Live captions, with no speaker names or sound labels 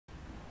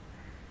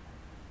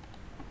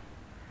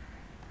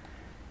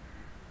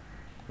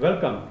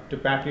Welcome to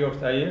PATRIOTS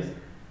IAS.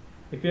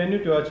 If you are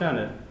new to our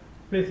channel,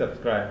 please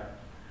subscribe.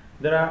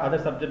 There are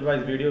other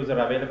subject-wise videos that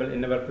are available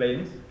in our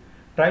playlist.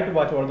 Try to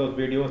watch all those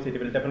videos, it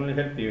will definitely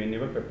help you in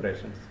your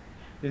preparations.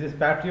 This is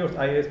PATRIOTS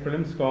IAS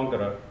Prelims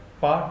Conqueror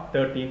Part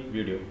 13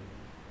 video.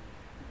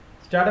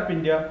 Startup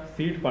India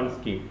Seed Fund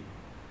Scheme.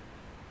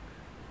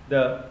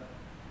 The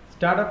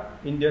Startup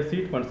India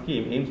Seed Fund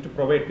Scheme aims to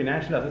provide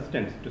financial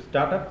assistance to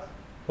startups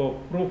for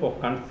proof of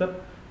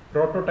concept,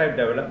 prototype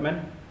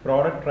development,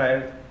 product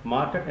trials,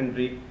 market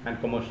entry and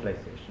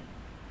commercialization.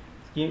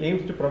 Scheme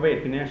aims to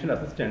provide financial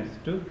assistance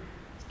to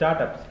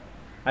startups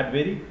at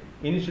very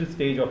initial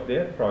stage of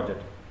their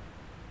project.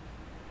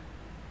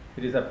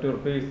 It is up to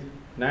rupees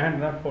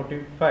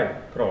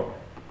 945 crore.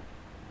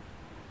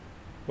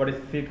 What is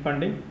seed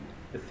funding?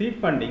 The seed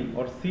funding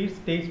or seed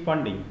stage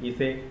funding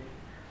is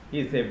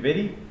a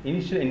very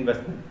initial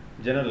investment.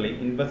 Generally,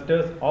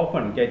 investors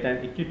often get an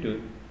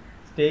equity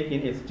stake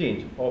in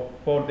exchange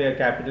for their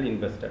capital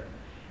invested.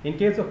 In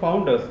case of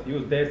founders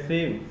use their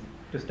savings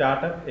to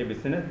start up a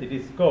business, it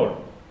is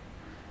called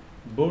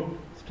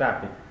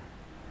bootstrapping.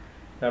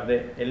 These are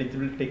the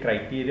eligibility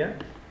criteria.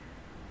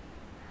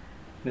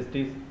 Next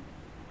is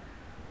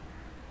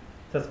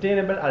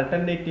sustainable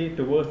alternative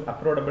towards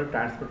affordable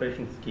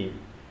transportation scheme.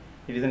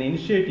 It is an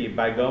initiative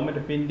by Government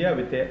of India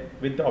with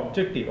the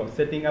objective of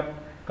setting up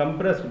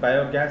compressed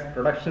biogas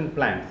production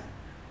plants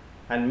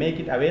and make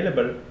it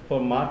available for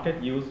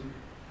market use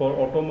for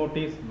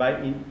automotives by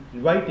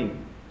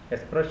inviting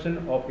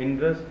expression of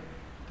interest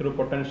through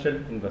potential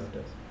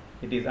investors.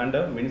 It is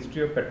under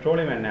Ministry of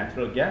Petroleum and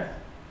Natural Gas.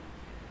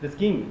 The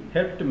scheme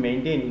helped to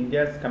maintain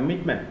India's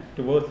commitment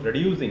towards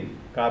reducing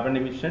carbon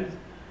emissions,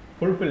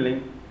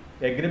 fulfilling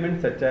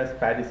agreements such as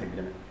Paris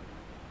Agreement.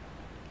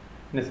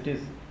 Next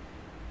is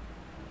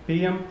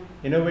PM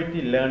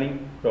Innovative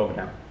Learning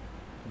Program,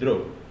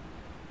 DROW.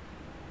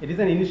 It is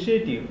an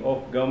initiative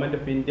of Government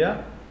of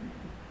India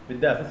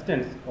with the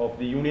assistance of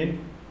the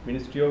Union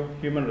Ministry of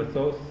Human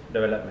Resource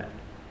Development.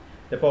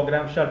 The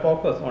program shall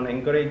focus on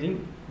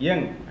encouraging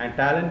young and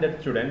talented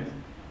students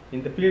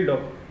in the field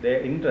of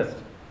their interest,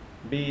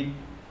 be it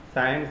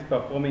science,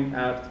 performing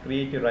arts,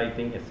 creative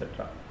writing,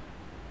 etc.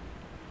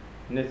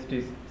 Next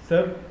is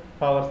Serve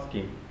Power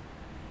Scheme.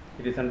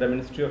 It is under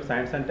Ministry of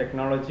Science and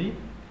Technology.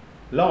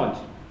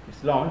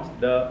 It's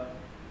launched the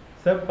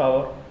Serve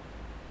Power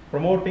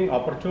Promoting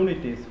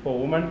Opportunities for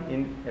Women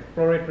in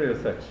Exploratory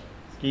Research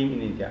scheme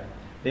in India.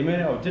 The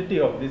main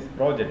objective of this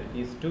project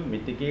is to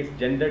mitigate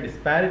gender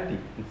disparity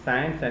in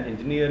science and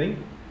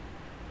engineering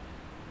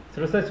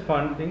research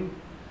funding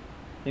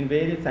in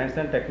various science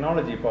and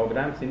technology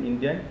programs in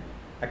Indian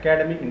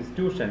academic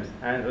institutions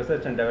and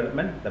research and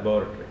development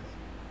laboratories.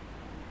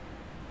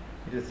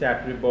 It is a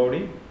statutory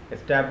body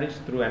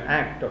established through an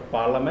Act of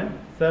Parliament,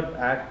 SERP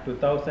Act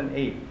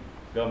 2008,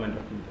 Government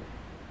of India.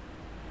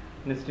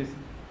 Next is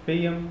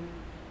PM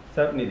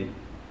Swarnidhi.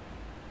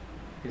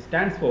 It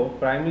stands for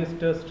Prime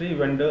Minister Street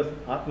Vendors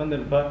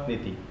Atmanirbhar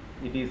Nidhi.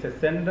 It is a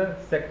central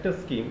sector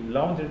scheme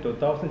launched in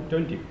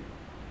 2020.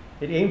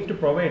 It aims to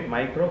provide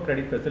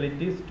microcredit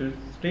facilities to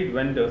street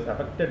vendors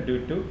affected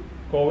due to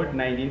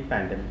COVID-19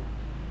 pandemic.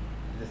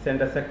 It is a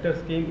central sector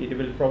scheme. It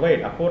will provide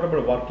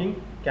affordable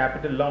working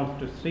capital loans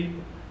to street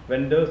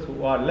vendors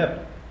who are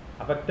left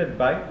affected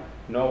by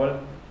novel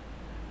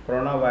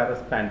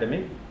coronavirus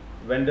pandemic.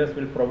 Vendors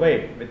will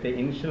provide with the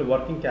initial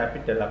working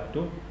capital up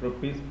to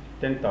rupees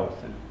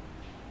 10,000.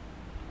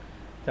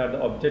 These are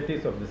the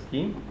objectives of the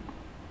scheme.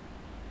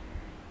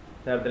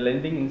 These are the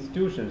lending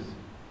institutions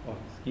of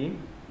the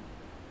scheme.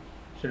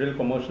 Scheduled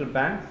commercial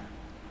banks,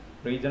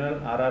 regional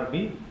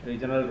RRB,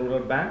 regional rural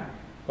bank,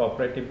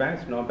 cooperative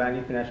banks,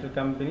 non-banking financial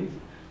companies,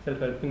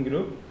 self-helping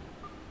group,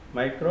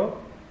 micro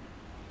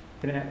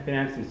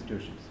finance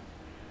institutions.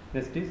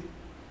 Next is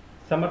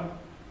Summer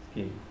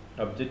scheme.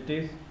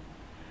 Objectives: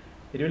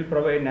 it will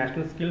provide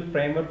national skill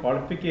framework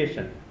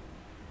qualification,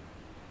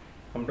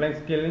 compliance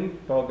skilling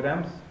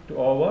programs to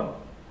over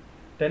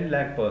 10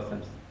 lakh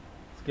persons.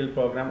 Skill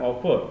program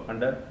offered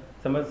under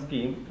summer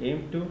scheme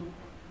aim to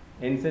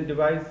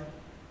incentivize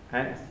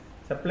and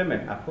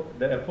supplement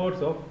the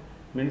efforts of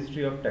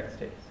Ministry of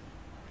Textiles.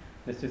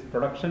 This is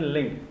production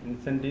linked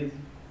incentives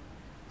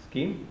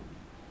scheme.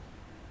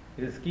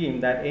 It is a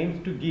scheme that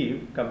aims to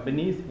give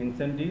companies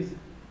incentives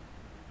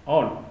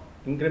on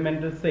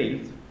incremental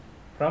sales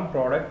from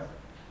products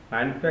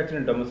manufactured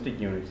in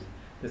domestic units.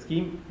 The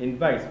scheme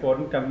invites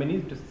foreign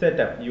companies to set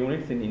up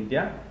units in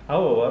India.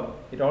 However,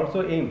 it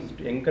also aims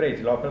to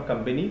encourage local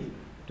companies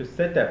to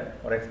set up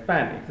or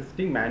expand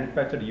existing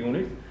manufactured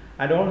units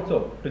and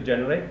also to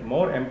generate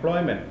more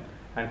employment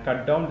and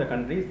cut down the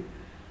country's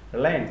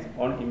reliance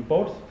on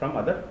imports from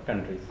other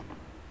countries.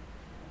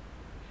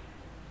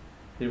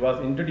 It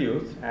was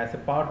introduced as a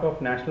part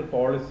of national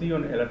policy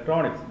on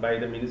electronics by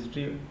the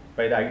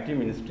IT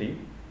Ministry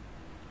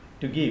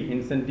to give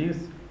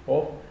incentives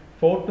of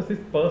 4 to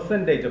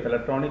 6% of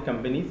electronic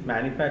companies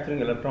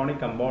manufacturing electronic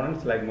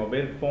components like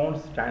mobile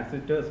phones,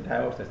 transistors,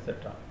 diodes,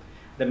 etc.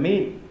 The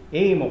main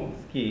aim of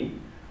the scheme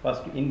was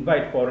to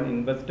invite foreign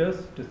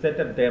investors to set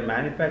up their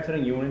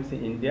manufacturing units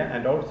in India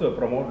and also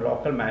promote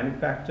local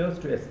manufacturers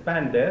to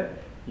expand their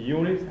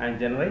units and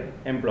generate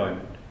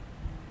employment.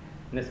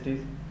 Next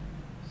is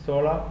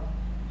Solar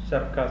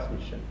Sharkas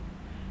Mission.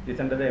 It is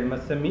under the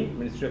MSME,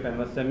 Ministry of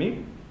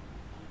MSME.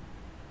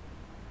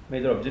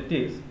 Major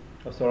objectives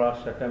of Solar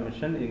Sharkas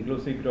Mission: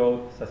 inclusive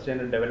growth,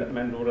 sustainable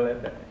development, rural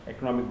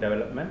economic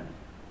development.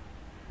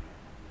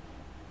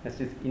 Next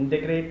is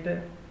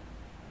Integrated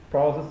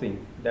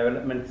Processing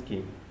Development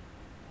Scheme.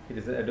 It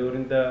is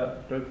during the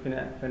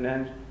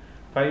 12th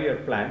 5-year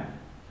plan.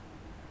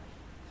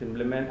 It's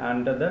implemented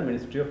under the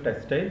Ministry of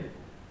Textile.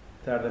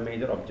 These are the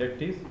major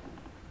objectives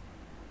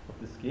of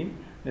the scheme.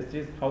 Next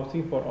is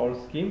Housing for All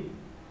scheme.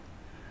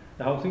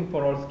 The Housing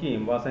for All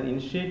scheme was an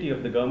initiative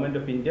of the Government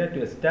of India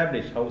to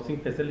establish housing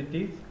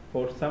facilities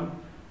for some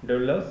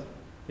dwellers.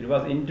 It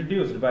was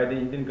introduced by the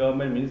Indian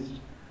government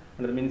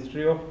under the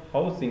Ministry of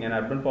Housing and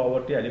Urban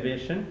Poverty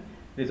Alleviation.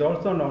 It is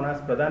also known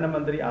as Pradhan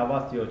Mantri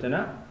Awas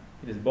Yojana.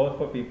 It is both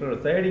for people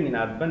residing in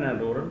urban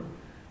and rural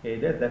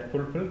areas that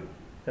fulfill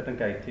certain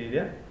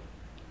criteria.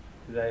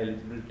 The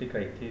eligibility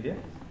criteria.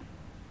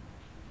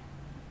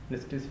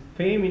 Next is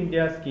FAME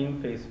India scheme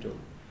phase 2.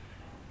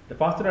 The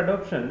faster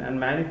adoption and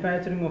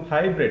manufacturing of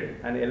hybrid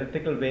and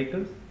electrical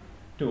vehicles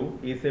 2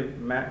 is a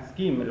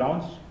scheme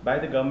launched by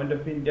the Government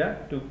of India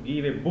to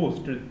give a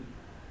boost to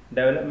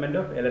development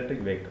of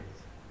electric vehicles.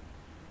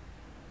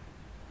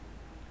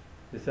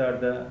 These are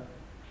the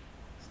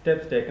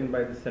steps taken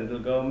by the central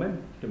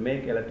government to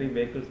make electric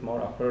vehicles more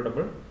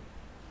affordable.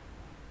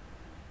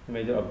 The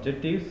major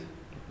objectives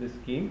of this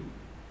scheme: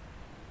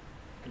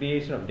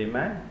 creation of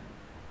demand,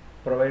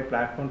 provide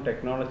platform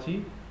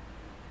technology,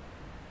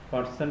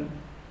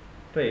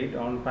 concentrate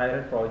on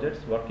pilot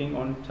projects working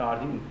on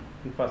charging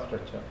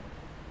infrastructure.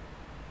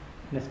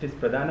 Next is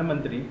Pradhan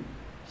Mantri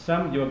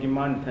Shram Yogi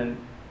Man Dhan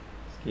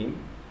scheme.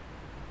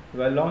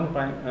 Well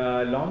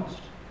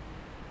launched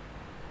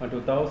on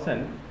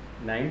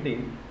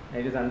 2019.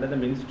 It is under the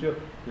Ministry of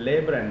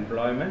Labour and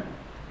Employment.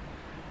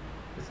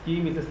 The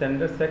scheme is a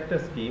central sector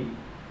scheme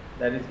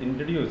that is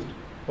introduced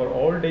for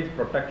old age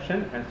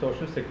protection and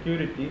social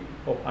security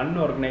of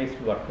unorganized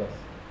workers.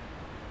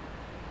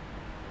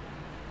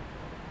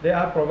 They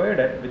are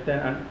provided with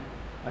an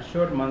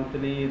assured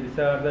monthly. These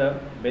are the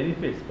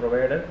benefits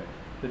provided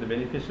to the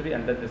beneficiary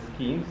under the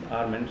schemes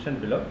are mentioned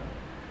below.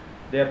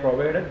 They are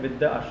provided with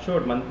the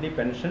assured monthly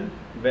pension,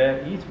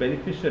 where each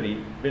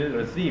beneficiary will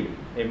receive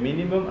a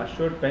minimum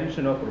assured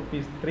pension of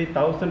Rs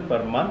 3,000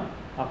 per month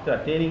after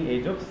attaining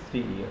age of 60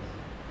 years.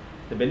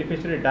 The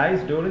beneficiary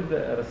dies during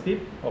the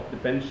receipt of the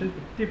pension,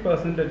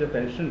 50% of the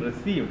pension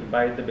received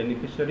by the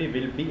beneficiary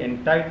will be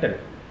entitled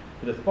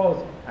to the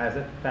spouse as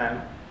a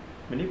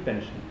family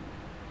pension.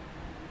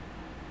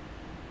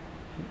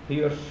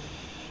 He or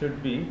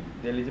should be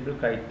the eligible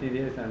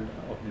criteria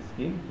of the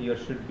scheme. He or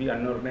should be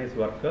unorganized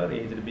worker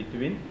aged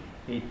between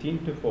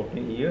 18 to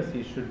 14 years. He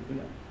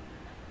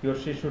or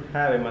she should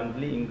have a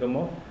monthly income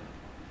of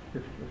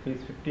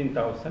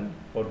 15,000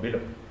 or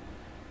below.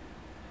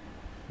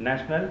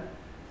 National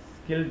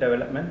Skill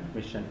Development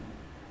Mission.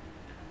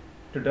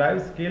 To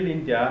drive Skill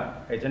India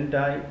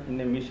agenda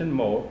in a mission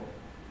mode,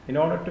 in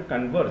order to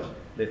converge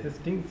the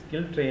existing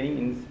skill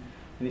training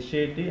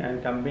initiative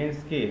and combine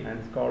scale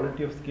and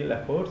quality of skill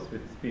efforts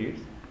with speeds,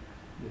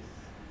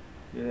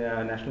 this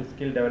National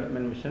Skill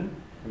Development Mission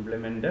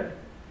implemented.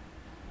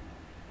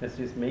 Next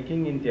is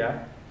Making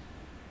India.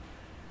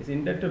 Is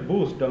intended to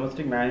boost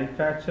domestic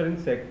manufacturing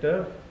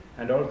sector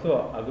and also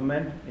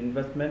augment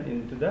investment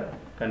into the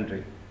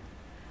country.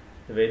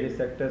 The various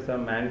sectors are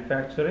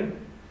manufacturing,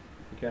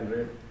 you can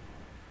read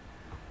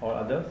all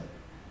others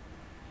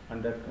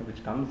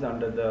which comes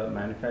under the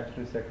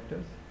manufacturing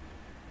sectors,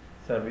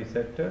 service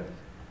sectors,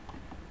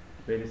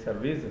 various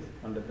services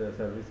under the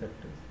service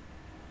sectors.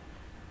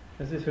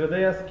 This is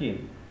Hridaya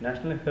scheme,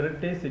 National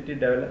Heritage City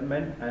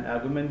Development and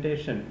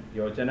Augmentation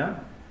Yojana.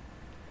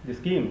 The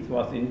scheme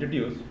was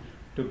introduced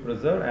to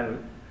preserve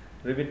and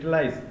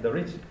revitalize the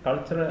rich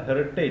cultural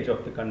heritage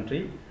of the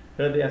country.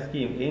 Hridaya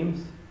scheme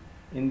aims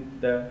in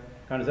the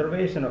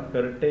conservation of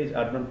heritage,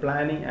 urban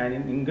planning, and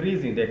in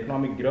increasing the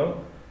economic growth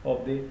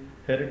of the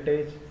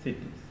heritage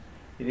cities.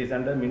 It is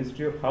under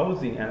Ministry of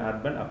Housing and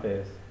Urban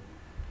Affairs.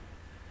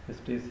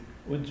 Next is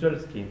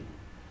Ujjwal scheme.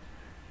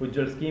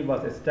 Ujjwal scheme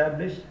was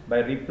established by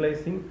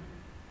replacing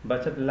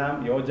Bachat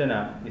Lamp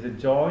Yojana. Is a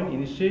joint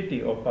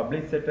initiative of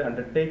public sector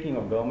undertaking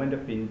of Government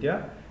of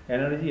India,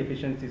 Energy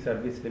Efficiency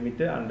Service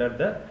Limited under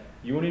the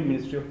Union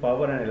Ministry of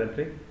Power and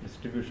Electric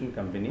Distribution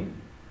Company.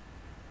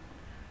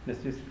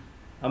 Next is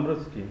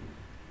Amrut scheme.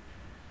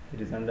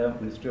 It is under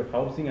Ministry of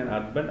Housing and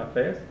Urban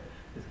Affairs.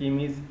 The scheme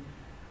is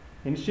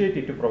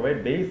initiated to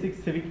provide basic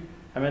civic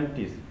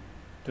amenities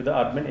to the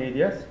urban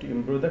areas to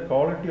improve the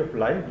quality of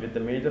life with the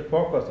major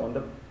focus on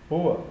the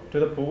poor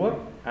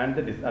and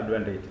the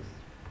disadvantaged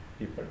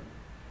people.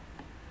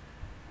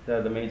 These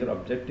are the major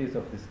objectives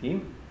of the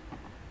scheme.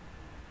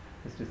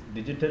 This is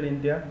Digital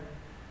India.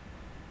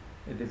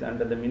 It is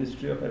under the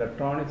Ministry of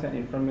Electronics and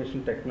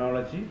Information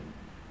Technology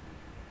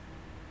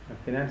and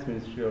Finance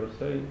Ministry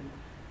also.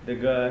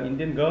 The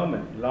Indian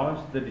government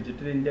launched the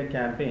Digital India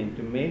campaign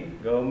to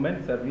make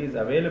government service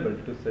available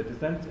to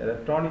citizens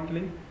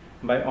electronically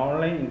by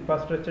online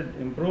infrastructure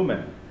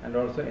improvement and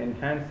also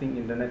enhancing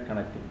internet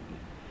connectivity.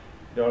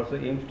 It also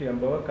aims to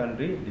empower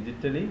country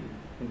digitally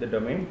in the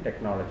domain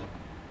technology.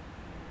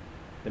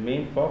 The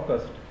main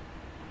focused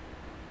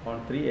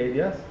on 3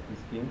 areas in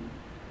scheme: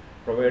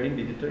 providing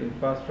digital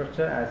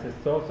infrastructure as a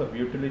source of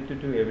utility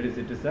to every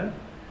citizen,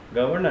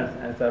 governance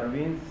and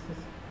services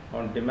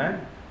on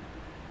demand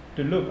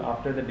to look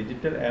after the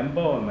digital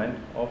empowerment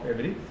of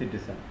every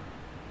citizen.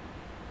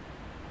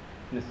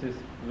 This is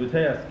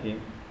Vidya scheme.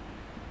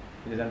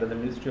 It is under the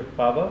Ministry of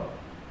Power.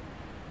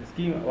 The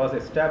scheme was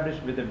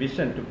established with a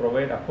vision to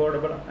provide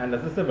affordable and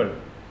accessible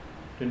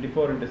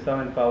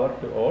 24/7 power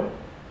to all.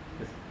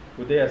 This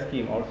Vidya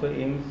scheme also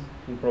aims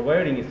in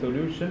providing a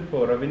solution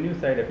for revenue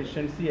side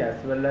efficiency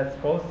as well as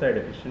cost side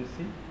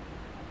efficiency.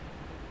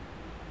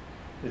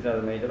 These are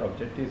the major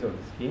objectives of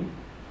the scheme.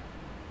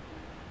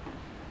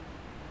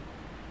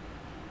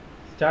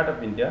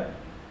 Startup India.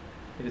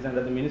 It is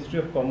under the Ministry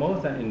of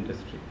Commerce and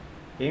Industry.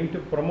 Aim to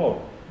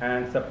promote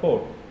and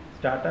support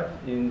startups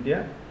in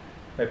India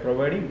by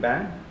providing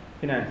bank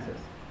finances.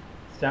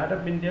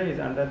 Startup India is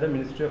under the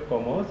Ministry of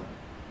Commerce,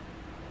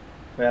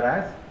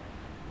 whereas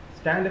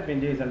Stand Up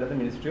India is under the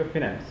Ministry of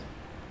Finance.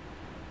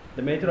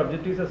 The major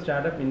objectives of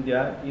Startup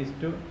India is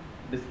to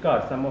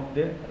discard some of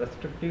the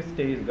restrictive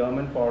state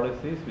government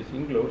policies, which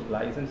includes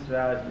license,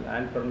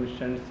 land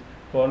permissions,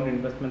 foreign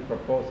investment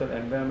proposal,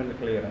 environmental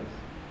clearance.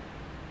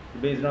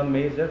 Based on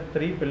major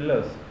 3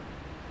 pillars,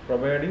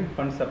 providing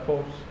fund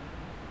supports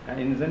and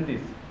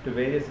incentives to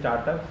various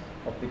startups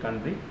of the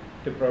country,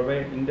 to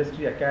provide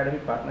industry academy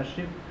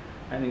partnership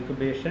and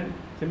incubation,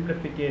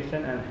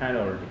 simplification and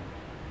handholding.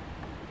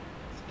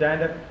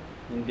 Stand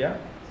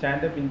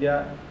Up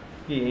India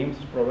aims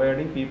to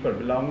providing people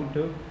belonging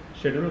to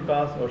scheduled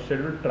caste or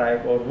scheduled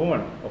tribe or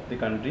women of the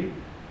country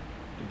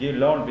to give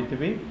loan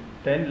between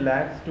 10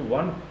 lakhs to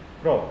 1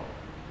 crore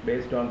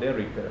based on their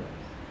requirements.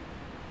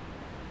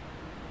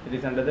 It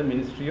is under the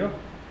Ministry of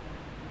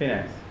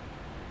Finance.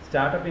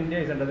 Startup India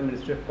is under the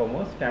Ministry of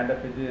Commerce. Stand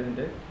Up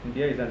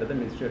India is under the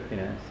Ministry of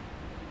Finance.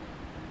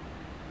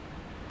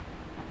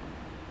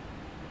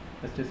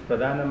 Next is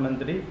Pradhan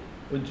Mantri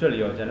Ujjwal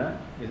Yojana.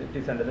 It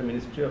is under the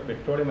Ministry of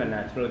Petroleum and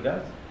Natural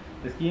Gas.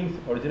 The schemes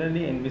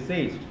originally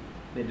envisaged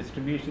the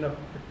distribution of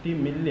 50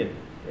 million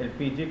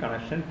LPG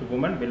connection to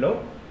women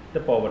below the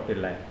poverty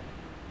line.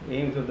 The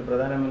aims of the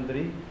Pradhan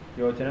Mantri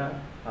Yojana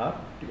are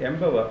to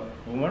empower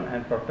women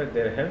and protect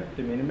their health,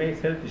 to minimize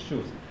health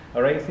issues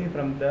arising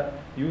from the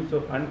use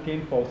of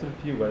unclean fossil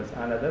fuels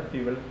and other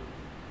fuels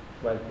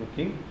while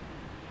cooking,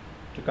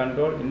 to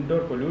control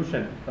indoor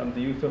pollution from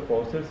the use of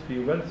fossil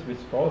fuels which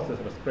causes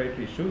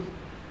respiratory issues,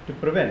 to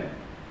prevent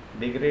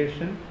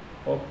degradation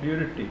of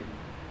purity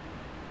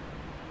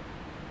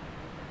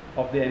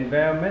of the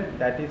environment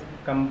that is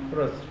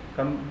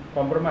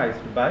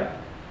compromised by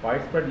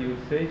widespread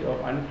usage of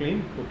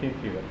unclean cooking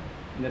fuel.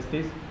 Next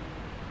is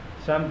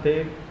Shram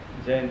Dev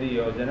Jayanti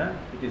Yojana.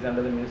 It is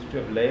under the Ministry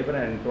of Labour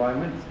and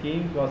Employment.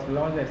 Scheme was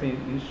launched as an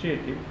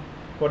initiative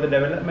for the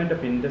development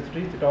of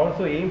industries. It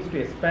also aims to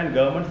expand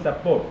government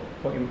support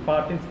for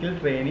imparting skill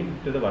training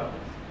to the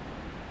workers.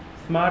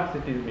 Smart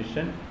City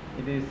Mission.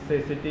 It is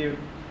a city.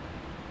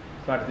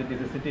 Smart City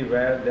is a city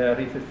where there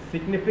is a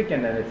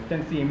significant and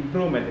extensive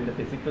improvement in the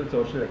physical,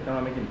 social,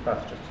 economic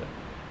infrastructure.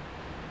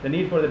 The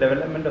need for the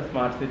development of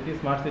smart cities.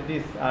 Smart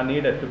cities are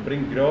needed to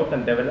bring growth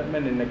and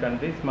development in the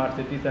country. Smart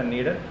cities are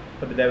needed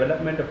for the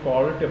development of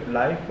quality of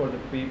life for the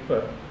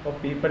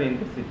people in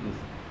the cities.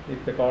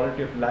 If the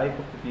quality of life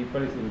of the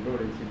people is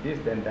improved in cities,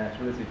 then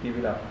naturally city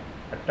will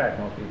attract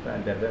more people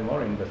and thereby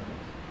more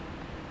investments.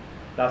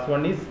 Last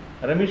one is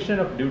remission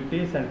of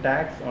duties and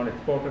tax on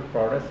exported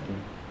products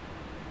scheme.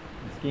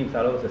 The scheme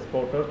allows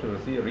exporters to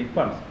receive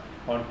refunds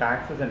on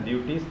taxes and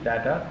duties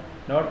that are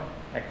not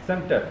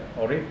exempted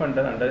or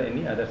refunded under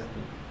any other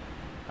scheme.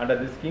 Under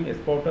this scheme,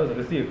 exporters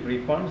receive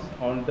refunds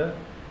on the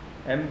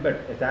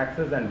embedded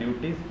taxes and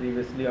duties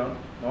previously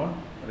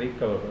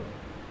non-recoverable.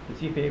 The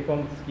chief aim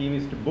of the scheme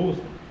is to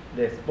boost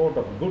the export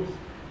of goods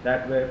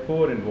that were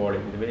poor in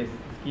volume. The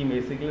scheme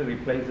basically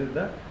replaces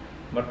the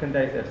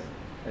merchandise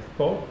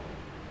export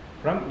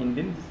from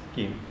Indian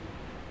scheme.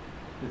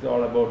 This is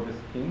all about the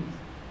schemes.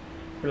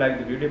 If you like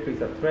the video, please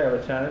subscribe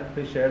our channel.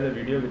 Please share the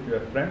video with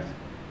your friends.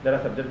 There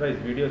are subject-wise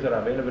videos are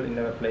available in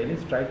our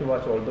playlist. Try to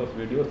watch all those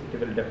videos. It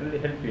will definitely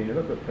help you in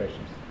your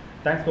preparations.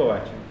 Thanks for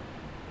watching.